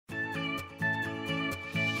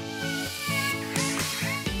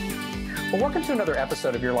Well, welcome to another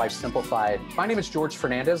episode of Your Life Simplified. My name is George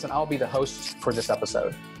Fernandez, and I'll be the host for this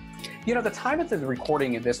episode. You know, the time of the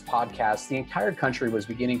recording of this podcast, the entire country was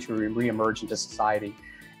beginning to reemerge into society.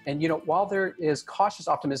 And, you know, while there is cautious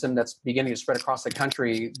optimism that's beginning to spread across the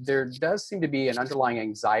country, there does seem to be an underlying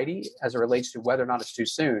anxiety as it relates to whether or not it's too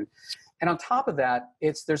soon. And on top of that,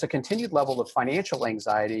 there's a continued level of financial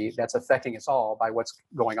anxiety that's affecting us all by what's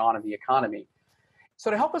going on in the economy. So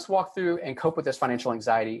to help us walk through and cope with this financial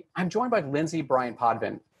anxiety, I'm joined by Lindsay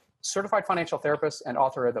Bryan-Podvin, certified financial therapist and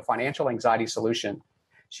author of The Financial Anxiety Solution.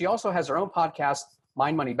 She also has her own podcast,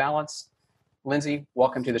 Mind, Money, Balance. Lindsay,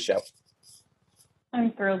 welcome to the show.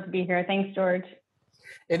 I'm thrilled to be here. Thanks, George.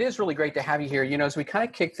 It is really great to have you here. You know, as we kind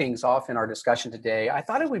of kick things off in our discussion today, I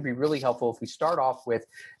thought it would be really helpful if we start off with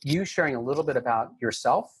you sharing a little bit about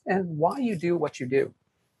yourself and why you do what you do.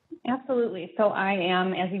 Absolutely. So I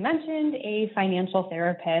am, as you mentioned, a financial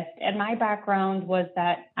therapist, and my background was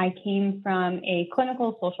that I came from a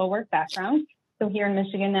clinical social work background. So here in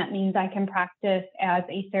Michigan, that means I can practice as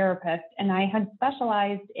a therapist, and I had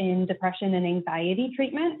specialized in depression and anxiety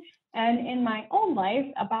treatment. And in my own life,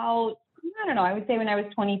 I would say when I was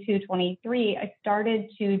 22, 23, I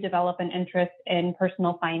started to develop an interest in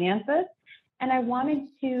personal finances. And I wanted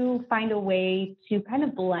to find a way to kind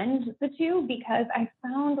of blend the two, because I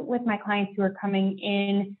found with my clients who are coming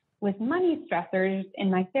in with money stressors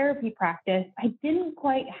in my therapy practice, I didn't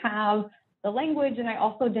quite have the language, and I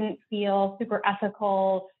also didn't feel super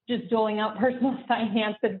ethical just doling out personal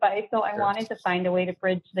finance advice. So I wanted to find a way to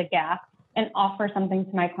bridge the gap and offer something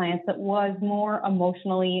to my clients that was more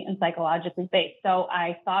emotionally and psychologically based. So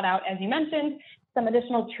I sought out, as you mentioned, some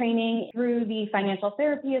additional training through the Financial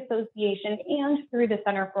Therapy Association and through the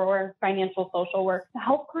Center for Financial Social Work to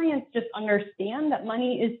help clients just understand that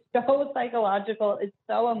money is so psychological, it's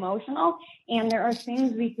so emotional, and there are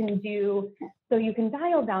things we can do so you can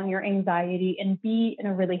dial down your anxiety and be in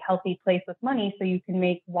a really healthy place with money so you can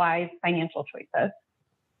make wise financial choices.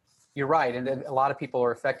 You're right. And a lot of people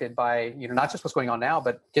are affected by, you know, not just what's going on now,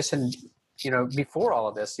 but just in, you know, before all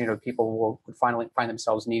of this, you know, people will finally find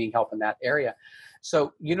themselves needing help in that area.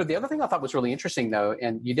 So, you know, the other thing I thought was really interesting, though,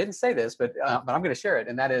 and you didn't say this, but I'm going to share it,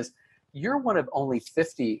 and that is you're one of only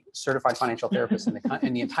 50 certified financial therapists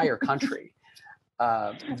in the entire country.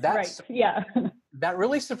 Right. Yeah. That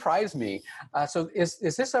really surprised me. So is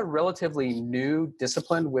this a relatively new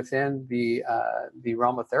discipline within the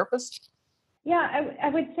realm of therapists? Yeah, I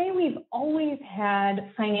would say we've always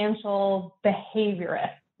had financial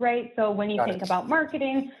behaviorists, right? So when you think about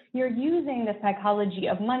marketing, you're using the psychology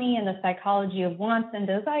of money and the psychology of wants and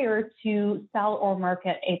desire to sell or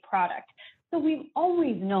market a product. So we've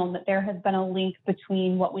always known that there has been a link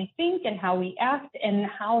between what we think and how we act and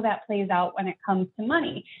how that plays out when it comes to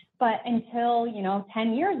money. But until,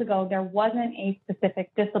 10 years ago, there wasn't a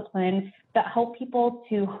specific discipline that helped people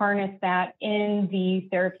to harness that in the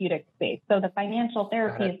therapeutic space. So the Financial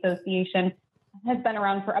Therapy Association has been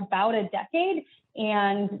around for about a decade,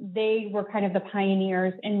 and they were kind of the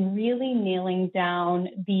pioneers in really nailing down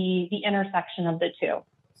the intersection of the two.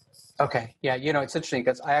 Okay. Yeah. You know, it's interesting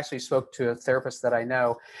because I actually spoke to a therapist that I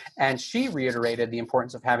know, and she reiterated the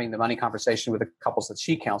importance of having the money conversation with the couples that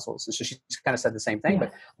she counsels. And so she kind of said the same thing,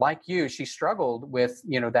 but like you, she struggled with,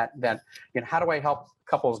 how do I help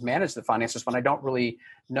couples manage the finances when I don't really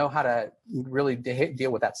know how to really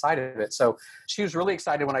deal with that side of it. So she was really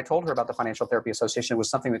excited when I told her about the Financial Therapy Association. It was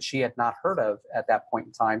something that she had not heard of at that point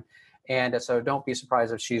in time. And so don't be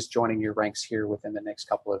surprised if she's joining your ranks here within the next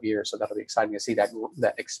couple of years. So that'll be exciting to see that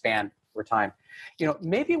expand over time. You know,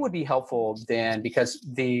 maybe it would be helpful then, because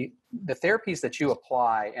the therapies that you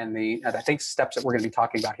apply and I think steps that we're going to be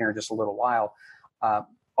talking about here in just a little while,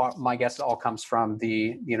 my guess all comes from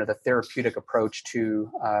the therapeutic approach to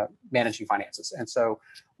managing finances. And so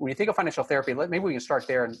when you think of financial therapy, maybe we can start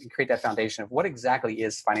there and create that foundation of what exactly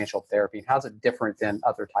is financial therapy and how is it different than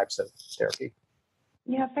other types of therapy?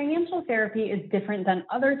 Yeah, financial therapy is different than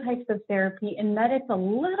other types of therapy in that it's a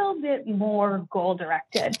little bit more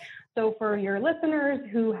goal-directed. So for your listeners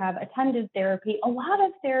who have attended therapy, a lot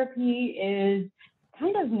of therapy is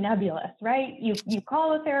kind of nebulous, right? You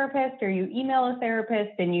call a therapist or you email a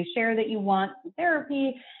therapist and you share that you want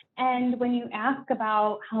therapy. And when you ask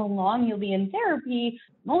about how long you'll be in therapy,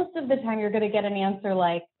 most of the time you're going to get an answer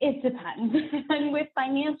like, it depends. And with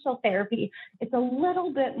financial therapy, it's a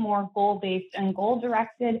little bit more goal-based and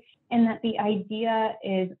goal-directed in that the idea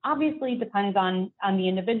is obviously depends on the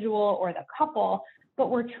individual or the couple,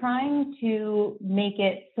 but we're trying to make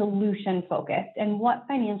it solution-focused. And what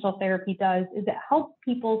financial therapy does is it helps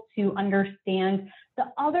people to understand the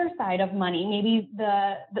other side of money, maybe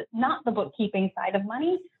the not the bookkeeping side of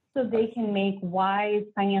money, so they can make wise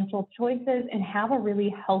financial choices and have a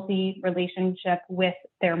really healthy relationship with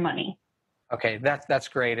their money. Okay, that's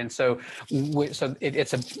great. And so, it's a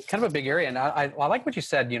kind of a big area, and I like what you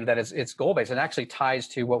said. That it's goal based, and actually ties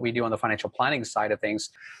to what we do on the financial planning side of things.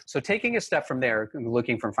 So, taking a step from there,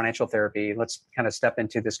 looking from financial therapy, let's kind of step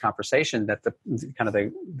into this conversation. That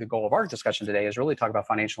the goal of our discussion today is really talk about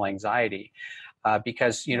financial anxiety,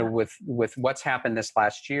 because with what's happened this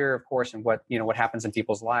last year, of course, and what happens in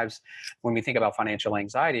people's lives when we think about financial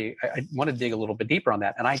anxiety. I want to dig a little bit deeper on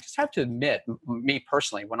that, and I just have to admit, me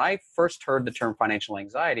personally, when I first heard the term financial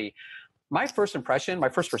anxiety, my first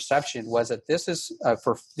perception was that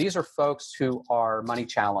these are folks who are money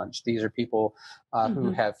challenged. These are people who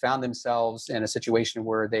have found themselves in a situation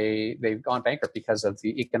where they've gone bankrupt because of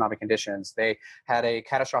the economic conditions. They had a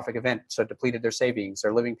catastrophic event, so depleted their savings.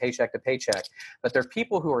 They're living paycheck to paycheck. But they're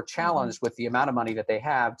people who are challenged with the amount of money that they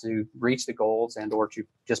have to reach the goals and or to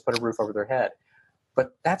just put a roof over their head.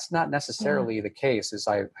 But that's not necessarily the case, as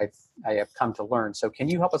I have come to learn. So can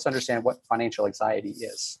you help us understand what financial anxiety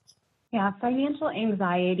is? Yeah, financial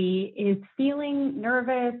anxiety is feeling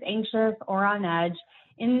nervous, anxious, or on edge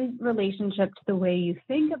in relationship to the way you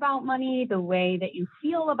think about money, the way that you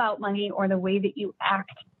feel about money, or the way that you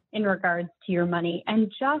act in regards to your money. And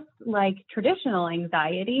just like traditional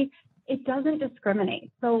anxiety, it doesn't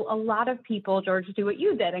discriminate. So a lot of people, George, do what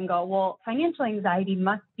you did and go, well, financial anxiety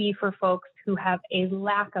must be for folks who have a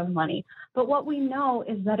lack of money. But what we know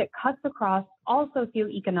is that it cuts across all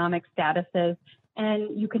socioeconomic statuses,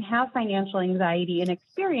 and you can have financial anxiety and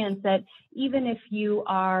experience it even if you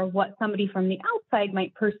are what somebody from the outside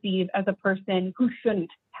might perceive as a person who shouldn't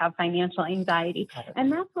have financial anxiety.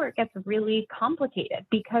 And that's where it gets really complicated,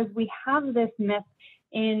 because we have this myth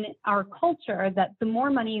in our culture that the more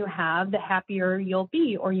money you have, the happier you'll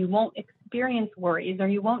be, or you won't experience worries, or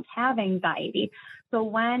you won't have anxiety. So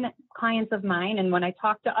when clients of mine, and when I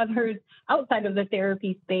talk to others outside of the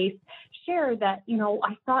therapy space, share that,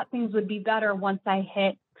 I thought things would be better once I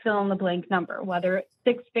hit fill in the blank number, whether it's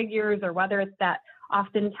six figures or whether it's that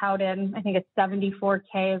often touted, I think it's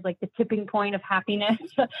 74K is like the tipping point of happiness.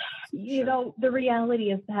 The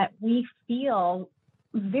reality is that we feel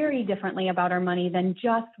very differently about our money than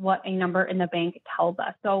just what a number in the bank tells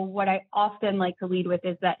us. So what I often like to lead with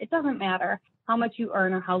is that it doesn't matter how much you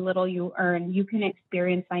earn or how little you earn, you can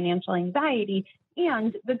experience financial anxiety.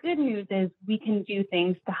 And the good news is we can do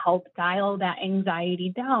things to help dial that anxiety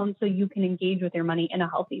down so you can engage with your money in a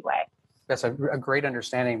healthy way. That's a great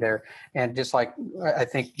understanding there. And just like I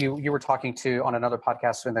think you were talking to on another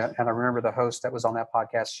podcast, and I remember the host that was on that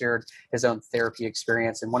podcast shared his own therapy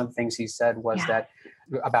experience. And one of the things he said was that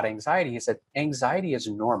about anxiety, he said, anxiety is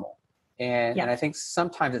normal. And I think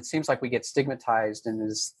sometimes it seems like we get stigmatized in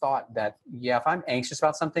this thought that, if I'm anxious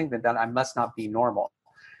about something, then I must not be normal.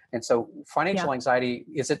 And so financial anxiety,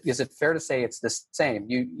 is it fair to say it's the same?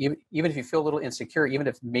 You even if you feel a little insecure, even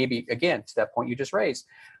if maybe, again, to that point you just raised,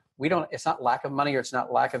 it's not lack of money or it's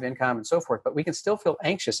not lack of income and so forth, but we can still feel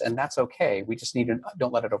anxious, and that's okay. We just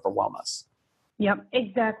don't let it overwhelm us. Yep,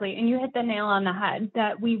 exactly. And you hit the nail on the head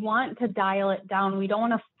that we want to dial it down. We don't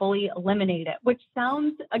want to fully eliminate it, which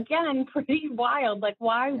sounds, again, pretty wild. Like,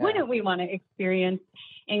 why wouldn't we want to experience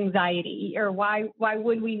anxiety, or why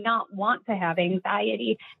would we not want to have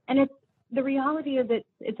anxiety? And the reality is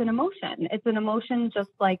it's an emotion. It's an emotion just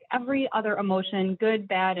like every other emotion, good,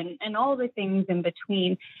 bad, and all the things in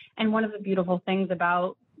between. And one of the beautiful things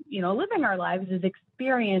about, living our lives is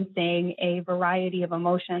experiencing a variety of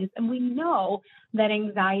emotions. And we know that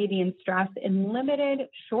anxiety and stress in limited,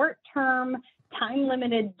 short-term,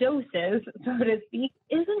 time-limited doses, so to speak,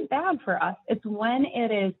 isn't bad for us. It's when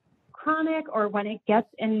it is chronic or when it gets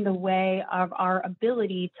in the way of our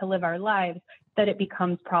ability to live our lives that it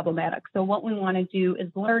becomes problematic. So what we want to do is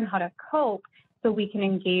learn how to cope so we can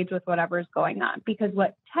engage with whatever's going on. Because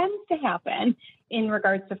what tends to happen in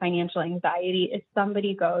regards to financial anxiety is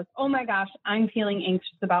somebody goes, oh my gosh, I'm feeling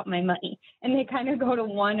anxious about my money. And they kind of go to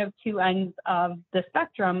one of two ends of the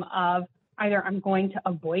spectrum of either I'm going to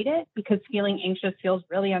avoid it because feeling anxious feels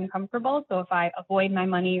really uncomfortable. So if I avoid my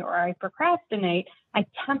money or I procrastinate, I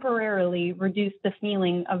temporarily reduce the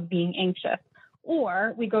feeling of being anxious.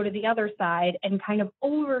 Or we go to the other side and kind of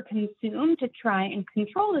overconsume to try and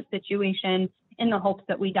control the situation in the hopes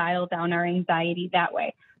that we dial down our anxiety that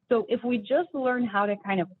way. So if we just learn how to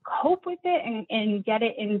kind of cope with it and get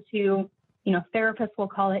it into, therapists will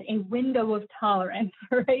call it a window of tolerance,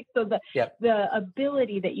 right? So the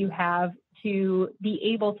ability that you have to be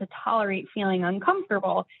able to tolerate feeling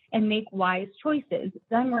uncomfortable and make wise choices,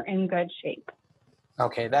 then we're in good shape.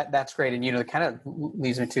 Okay, that's great. And, it kind of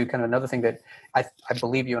leads me to kind of another thing that I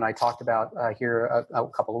believe you and I talked about here a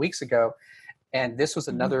couple of weeks ago. And this was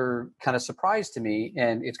Mhm. another kind of surprise to me.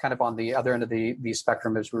 And it's kind of on the other end of the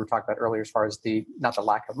spectrum, as we were talking about earlier, as far as not the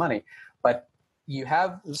lack of money, but you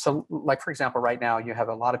have, so like, for example, right now you have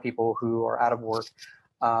a lot of people who are out of work.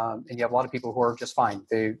 And you have a lot of people who are just fine.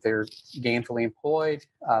 They're gainfully employed.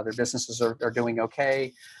 Their businesses are doing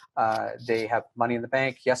okay. They have money in the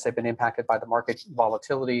bank. Yes, they've been impacted by the market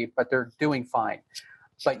volatility, but they're doing fine.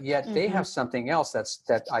 But yet they Mhm. have something else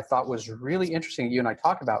that I thought was really interesting that you and I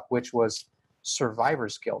talked about, which was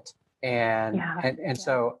survivor's guilt. And Yeah. and and Yeah.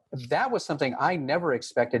 so that was something I never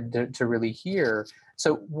expected to really hear.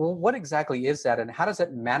 So what exactly is that, and how does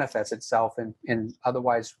it manifest itself in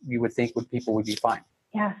otherwise you would think people would be fine?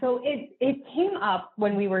 Yeah, so it came up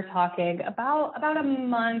when we were talking about a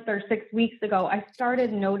month or 6 weeks ago. I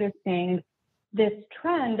started noticing this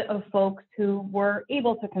trend of folks who were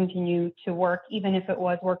able to continue to work, even if it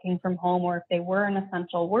was working from home or if they were an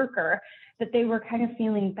essential worker, that they were kind of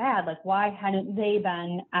feeling bad, like why hadn't they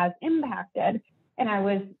been as impacted? And I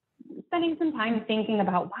was spending some time thinking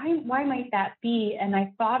about why might that be, and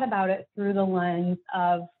I thought about it through the lens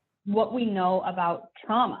of what we know about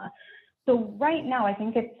trauma. So right now, I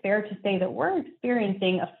think it's fair to say that we're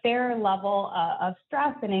experiencing a fair level of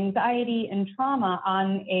stress and anxiety and trauma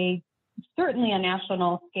on certainly a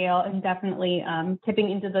national scale, and definitely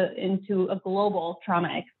tipping into a global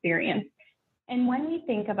trauma experience. And when we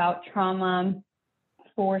think about trauma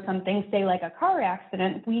for something, say like a car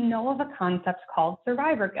accident, we know of a concept called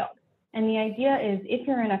survivor guilt. And the idea is if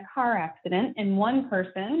you're in a car accident and one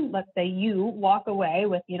person, let's say you, walk away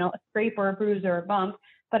with, a scrape or a bruise or a bump,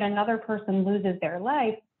 but another person loses their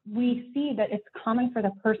life, we see that it's common for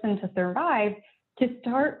the person to survive to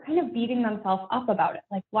start kind of beating themselves up about it.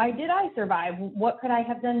 Like, why did I survive? What could I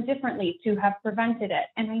have done differently to have prevented it?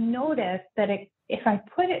 And I noticed that if I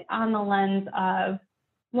put it on the lens of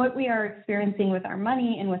what we are experiencing with our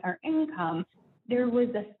money and with our income, there was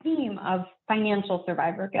a theme of financial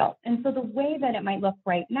survivor guilt. And so the way that it might look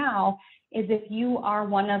right now is if you are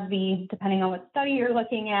one of the, depending on what study you're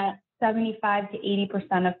looking at, 75 to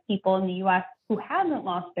 80% of people in the US who hasn't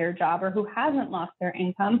lost their job or who hasn't lost their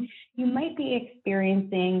income, you might be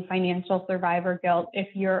experiencing financial survivor guilt if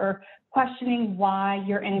you're questioning why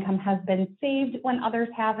your income has been saved when others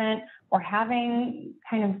haven't, or having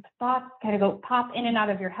kind of thoughts kind of go pop in and out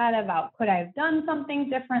of your head about, could I have done something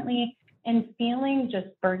differently? And feeling just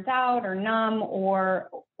burnt out or numb or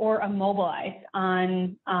immobilized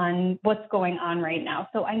on what's going on right now.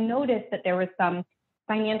 So I noticed that there was some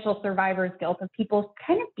financial survivor's guilt of people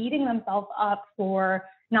kind of beating themselves up for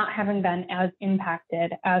not having been as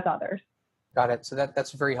impacted as others. Got it. So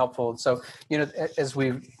that's very helpful. So, as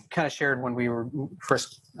we kind of shared when we were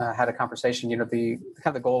first had a conversation, the kind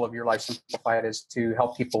of the goal of Your Life Simplified is to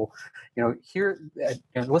help people, hear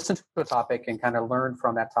and listen to a topic and kind of learn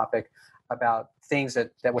from that topic about things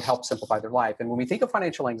that would help simplify their life. And when we think of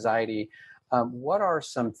financial anxiety, what are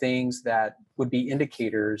some things that would be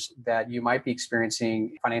indicators that you might be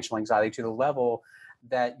experiencing financial anxiety to the level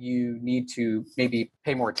that you need to maybe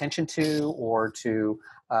pay more attention to, or to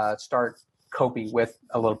start coping with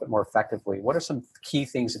a little bit more effectively? What are some key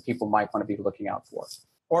things that people might want to be looking out for?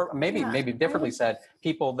 Or maybe differently said,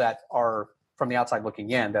 people that are from the outside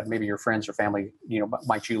looking in, that maybe your friends or family,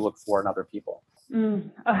 might you look for in other people?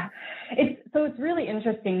 It's really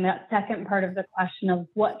interesting, that second part of the question of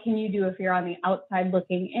what can you do if you're on the outside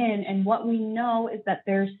looking in. And what we know is that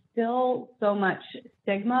there's still so much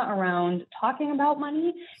stigma around talking about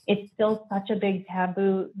money. It's still such a big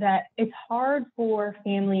taboo that it's hard for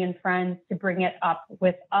family and friends to bring it up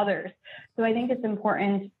with others. So I think it's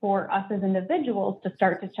important for us as individuals to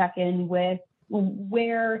start to check in with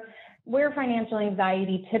where financial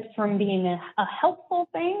anxiety tips from being a helpful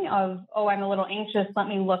thing of, oh, I'm a little anxious, let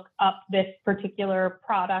me look up this particular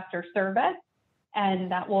product or service,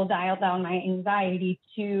 and that will dial down my anxiety,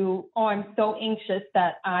 to, oh, I'm so anxious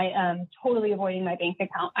that I am totally avoiding my bank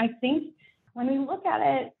account. I think when we look at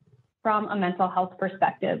it from a mental health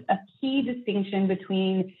perspective, a key distinction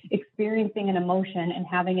between experiencing an emotion and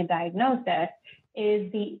having a diagnosis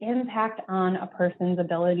is the impact on a person's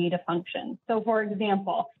ability to function. So for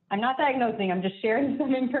example, I'm not diagnosing, I'm just sharing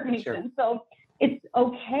some information. Sure. So it's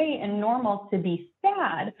okay and normal to be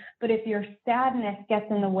sad, but if your sadness gets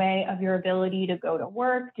in the way of your ability to go to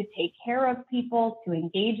work, to take care of people, to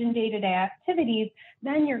engage in day-to-day activities,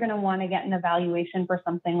 then you're going to want to get an evaluation for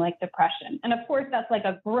something like depression. And of course, that's like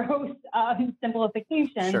a gross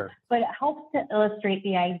simplification, Sure. but it helps to illustrate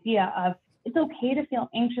the idea of it's okay to feel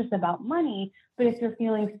anxious about money, but if you're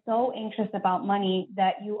feeling so anxious about money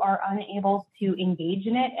that you are unable to engage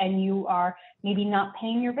in it and you are maybe not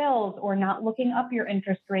paying your bills or not looking up your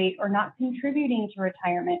interest rate or not contributing to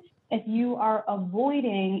retirement, if you are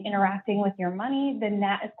avoiding interacting with your money, then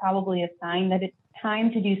that is probably a sign that it's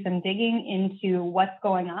time to do some digging into what's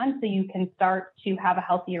going on so you can start to have a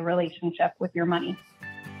healthier relationship with your money.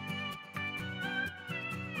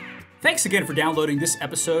 Thanks again for downloading this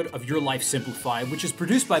episode of Your Life Simplified, which is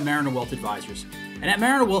produced by Mariner Wealth Advisors. And at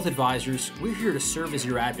Mariner Wealth Advisors, we're here to serve as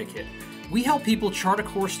your advocate. We help people chart a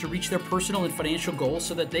course to reach their personal and financial goals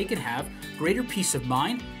so that they can have greater peace of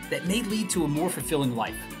mind that may lead to a more fulfilling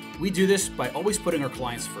life. We do this by always putting our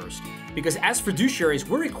clients first. Because as fiduciaries,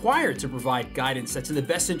 we're required to provide guidance that's in the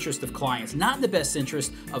best interest of clients, not in the best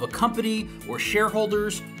interest of a company or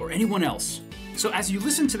shareholders or anyone else. So as you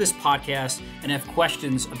listen to this podcast and have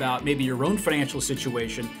questions about maybe your own financial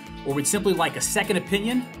situation, or would simply like a second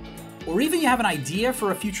opinion, or even you have an idea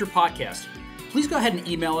for a future podcast, please go ahead and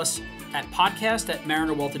email us at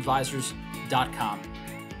podcast@marinerwealthadvisors.com.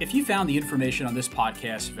 If you found the information on this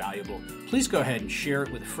podcast valuable, please go ahead and share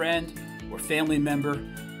it with a friend or family member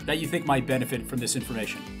that you think might benefit from this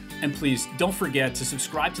information. And please don't forget to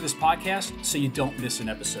subscribe to this podcast so you don't miss an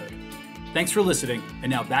episode. Thanks for listening, and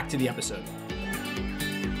now back to the episode.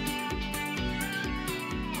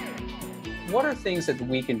 What are things that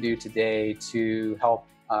we can do today to help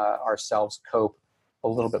ourselves cope a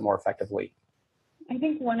little bit more effectively? I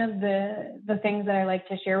think one of the things that I like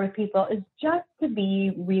to share with people is just to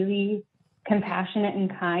be really compassionate and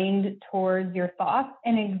kind towards your thoughts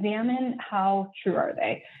and examine how true are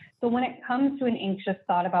they. So when it comes to an anxious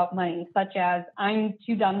thought about money, such as I'm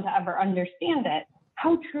too dumb to ever understand it,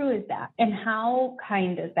 how true is that? And how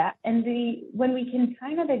kind is that? And when we can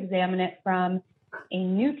kind of examine it from a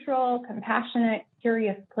neutral, compassionate,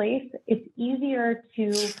 curious place, it's easier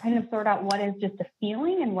to kind of sort out what is just a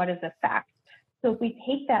feeling and what is a fact. So if we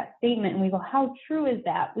take that statement and we go, how true is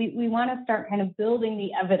that? We want to start kind of building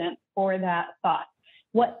the evidence for that thought.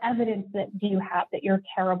 What evidence do you have that you're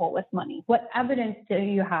terrible with money? What evidence do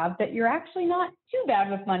you have that you're actually not too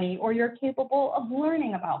bad with money or you're capable of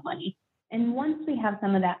learning about money? And once we have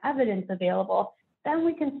some of that evidence available, then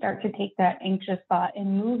we can start to take that anxious thought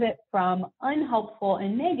and move it from unhelpful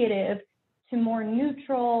and negative to more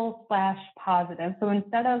neutral / positive. So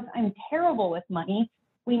instead of I'm terrible with money,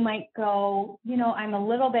 we might go, I'm a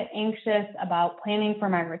little bit anxious about planning for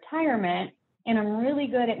my retirement, and I'm really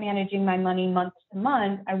good at managing my money month to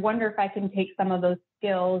month. I wonder if I can take some of those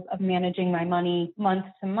skills of managing my money month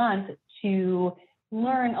to month to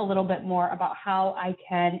learn a little bit more about how I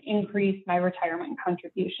can increase my retirement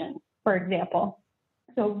contributions, for example.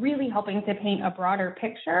 So really helping to paint a broader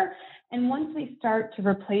picture. And once we start to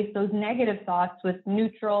replace those negative thoughts with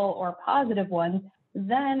neutral or positive ones,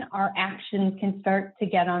 then our actions can start to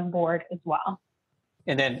get on board as well.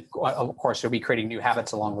 And then, of course, you'll be creating new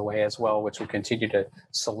habits along the way as well, which will continue to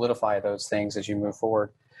solidify those things as you move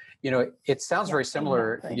forward. It sounds very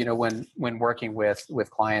similar, exactly. When working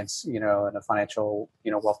with clients, in a financial,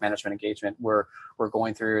 wealth management engagement, we're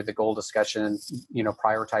going through the goal discussion,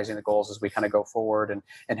 prioritizing the goals as we kind of go forward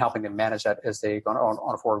and helping them manage that as they go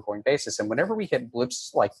on a forward going basis. And whenever we hit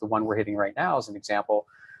blips like the one we're hitting right now, as an example,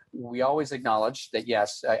 we always acknowledge that,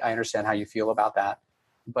 yes, I understand how you feel about that,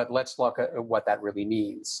 but let's look at what that really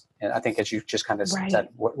means. And I think as you just kind of said,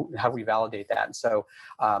 how do we validate that? And so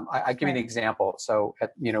I give you an example. So,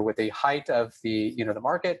 with the height of the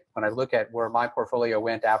market, when I look at where my portfolio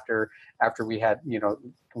went after we had,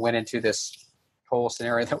 went into this whole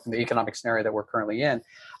scenario, the economic scenario that we're currently in,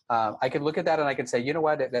 I could look at that and I could say, you know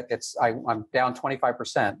what, I'm down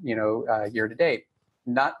 25%, year to date.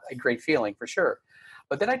 Not a great feeling for sure.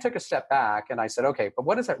 But then I took a step back and I said, okay, but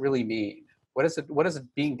what does that really mean? What does it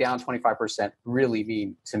being down 25% really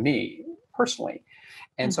mean to me personally?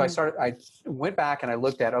 And so I went back and I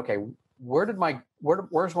looked at, okay, where's my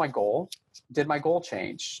goal? Did my goal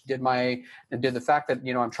change? Did the fact that,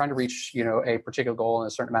 I'm trying to reach, a particular goal in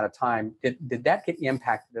a certain amount of time, did that get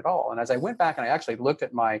impacted at all? And as I went back and I actually looked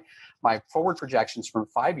at my forward projections from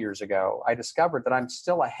 5 years ago, I discovered that I'm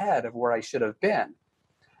still ahead of where I should have been.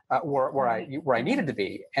 Where I needed to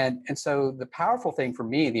be. And so the powerful thing for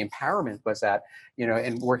me, the empowerment was that,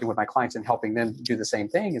 in working with my clients and helping them do the same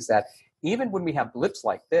thing, is that even when we have blips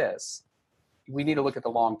like this, we need to look at the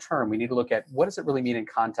long term. We need to look at what does it really mean in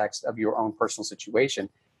context of your own personal situation.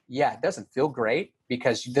 Yeah, it doesn't feel great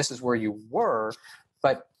because this is where you were,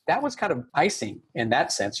 but that was kind of icing in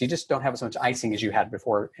that sense. You just don't have as much icing as you had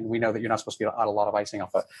before. And we know that you're not supposed to get a lot of icing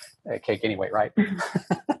off a cake anyway, right?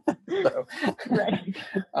 So,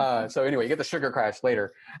 Right. so anyway, you get the sugar crash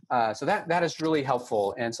later. So that is really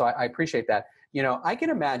helpful. And so I appreciate that. I can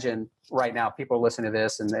imagine right now people are listening to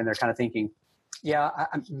this and they're kind of thinking, yeah,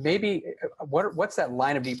 maybe what's that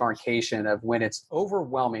line of demarcation of when it's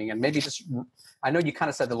overwhelming, and maybe just, I know you kind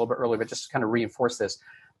of said that a little bit earlier, but just to kind of reinforce this,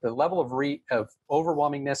 the level of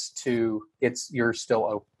overwhelmingness to you're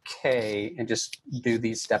still okay and just do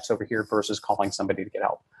these steps over here versus calling somebody to get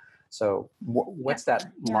help. So what's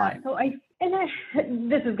that line? So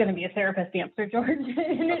this is going to be a therapist answer, George,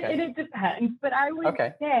 and it depends. But I would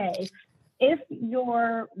say if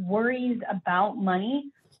your worries about money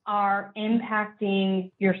are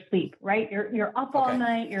impacting your sleep, right? You're up all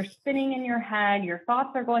night, you're spinning in your head, your thoughts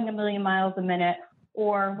are going a million miles a minute,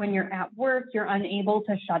 or when you're at work, you're unable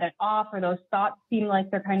to shut it off, or those thoughts seem like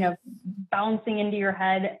they're kind of bouncing into your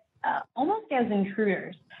head almost as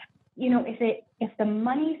intruders. If the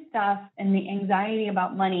money stuff and the anxiety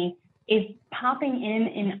about money is popping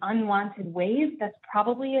in unwanted ways, that's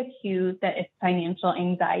probably a cue that it's financial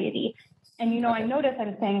anxiety. And, I notice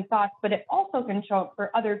I'm saying thoughts, but it also can show up for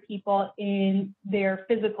other people in their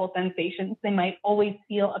physical sensations. They might always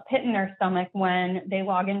feel a pit in their stomach when they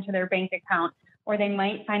log into their bank account, or they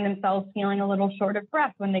might find themselves feeling a little short of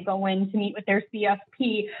breath when they go in to meet with their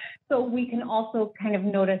CFP. So we can also kind of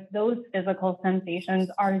notice those physical sensations.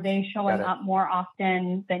 Are they showing up more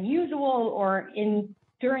often than usual, or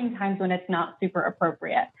during times when it's not super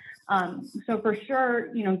appropriate? So for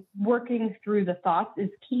sure, working through the thoughts is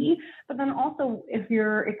key. But then also, if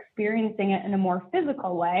you're experiencing it in a more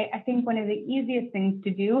physical way, I think one of the easiest things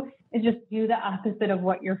to do is just do the opposite of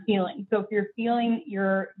what you're feeling. So if you're feeling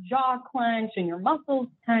your jaw clench and your muscles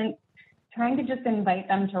tense, trying to just invite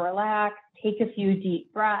them to relax, take a few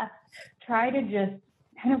deep breaths, try to just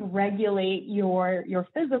kind of regulate your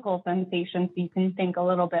physical sensations so you can think a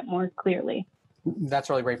little bit more clearly. That's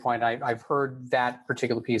a really great point. I've heard that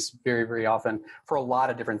particular piece very, very often for a lot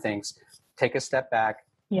of different things. Take a step back,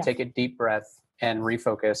 take a deep breath, and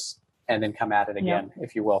refocus, and then come at it again,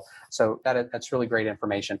 if you will. So that's really great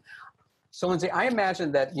information. So Lindsay, I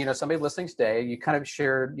imagine that, somebody listening today, you kind of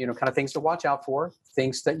shared, kind of things to watch out for,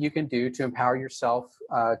 things that you can do to empower yourself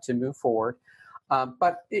to move forward.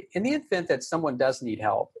 But in the event that someone does need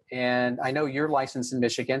help, and I know you're licensed in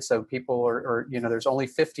Michigan, so people are there's only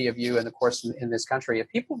 50 of you in the course in this country. If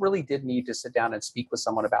people really did need to sit down and speak with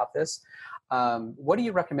someone about this, what do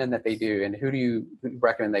you recommend that they do, and who do you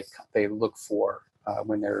recommend they look for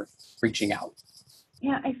when they're reaching out?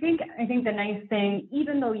 Yeah, I think the nice thing,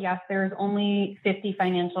 even though, yes, there's only 50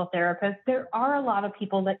 financial therapists, there are a lot of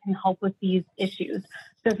people that can help with these issues.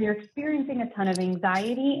 So if you're experiencing a ton of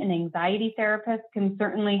anxiety, an anxiety therapist can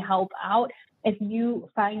certainly help out. If you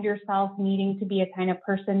find yourself needing to be a kind of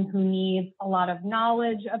person who needs a lot of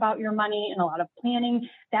knowledge about your money and a lot of planning,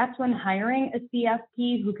 that's when hiring a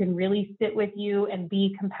CFP who can really sit with you and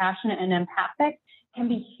be compassionate and empathic can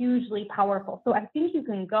be hugely powerful. So I think you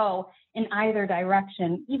can go in either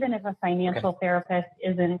direction, even if a financial therapist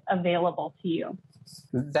isn't available to you.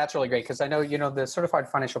 That's really great, because I know, the certified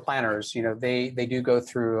financial planners, they do go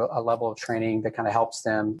through a level of training that kind of helps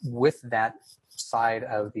them with that side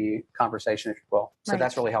of the conversation, if you will. So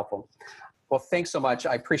that's really helpful. Well, thanks so much.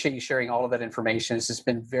 I appreciate you sharing all of that information. This has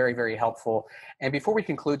been very, very helpful. And before we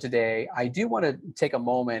conclude today, I do want to take a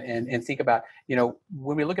moment and think about,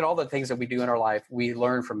 when we look at all the things that we do in our life, we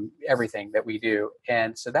learn from everything that we do.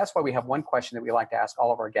 And so that's why we have one question that we like to ask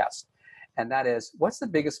all of our guests. And that is, what's the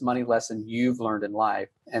biggest money lesson you've learned in life,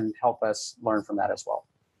 and help us learn from that as well?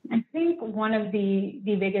 I think one of the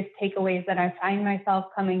biggest takeaways that I find myself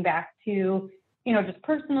coming back to, just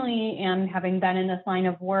personally and having been in this line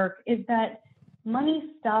of work, is that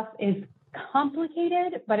money stuff is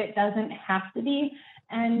complicated, but it doesn't have to be.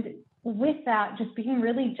 And with that, just being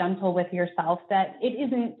really gentle with yourself, that it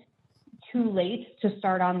isn't too late to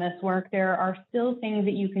start on this work. There are still things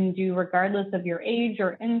that you can do regardless of your age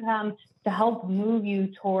or income to help move you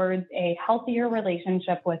towards a healthier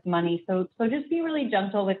relationship with money. So just be really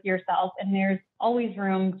gentle with yourself, and there's always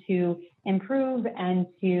room to improve and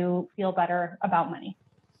to feel better about money.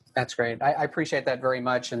 That's great. I appreciate that very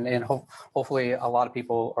much. And hopefully a lot of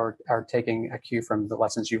people are taking a cue from the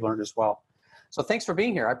lessons you've learned as well. So thanks for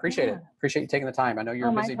being here. I appreciate it. Appreciate you taking the time. I know you're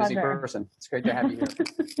a busy person. It's great to have you here.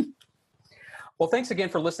 Well, thanks again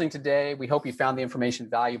for listening today. We hope you found the information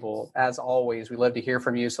valuable. As always, we love to hear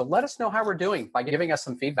from you. So let us know how we're doing by giving us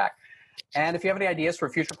some feedback. And if you have any ideas for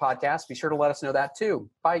future podcasts, be sure to let us know that too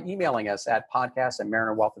by emailing us at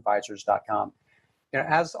podcast@marinerwealthadvisors.com.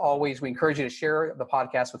 As always, we encourage you to share the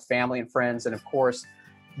podcast with family and friends. And of course,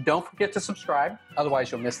 don't forget to subscribe.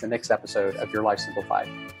 Otherwise, you'll miss the next episode of Your Life Simplified.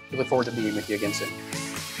 We look forward to being with you again soon.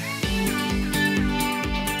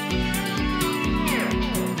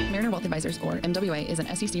 Advisors, or MWA, is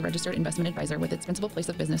an SEC registered investment advisor with its principal place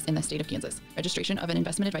of business in the state of Kansas. Registration of an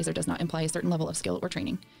investment advisor does not imply a certain level of skill or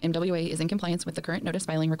training. MWA is in compliance with the current notice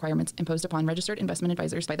filing requirements imposed upon registered investment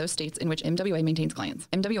advisors by those states in which MWA maintains clients.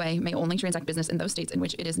 MWA may only transact business in those states in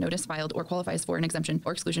which it is notice filed or qualifies for an exemption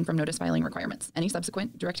or exclusion from notice filing requirements. Any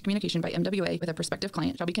subsequent direct communication by MWA with a prospective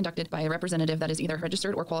client shall be conducted by a representative that is either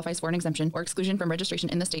registered or qualifies for an exemption or exclusion from registration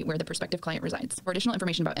in the state where the prospective client resides. For additional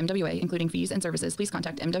information about MWA, including fees and services, please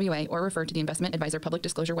contact MWA or refer to the Investment Advisor Public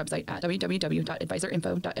Disclosure website at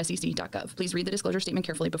www.advisorinfo.sec.gov. Please read the disclosure statement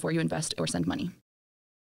carefully before you invest or send money.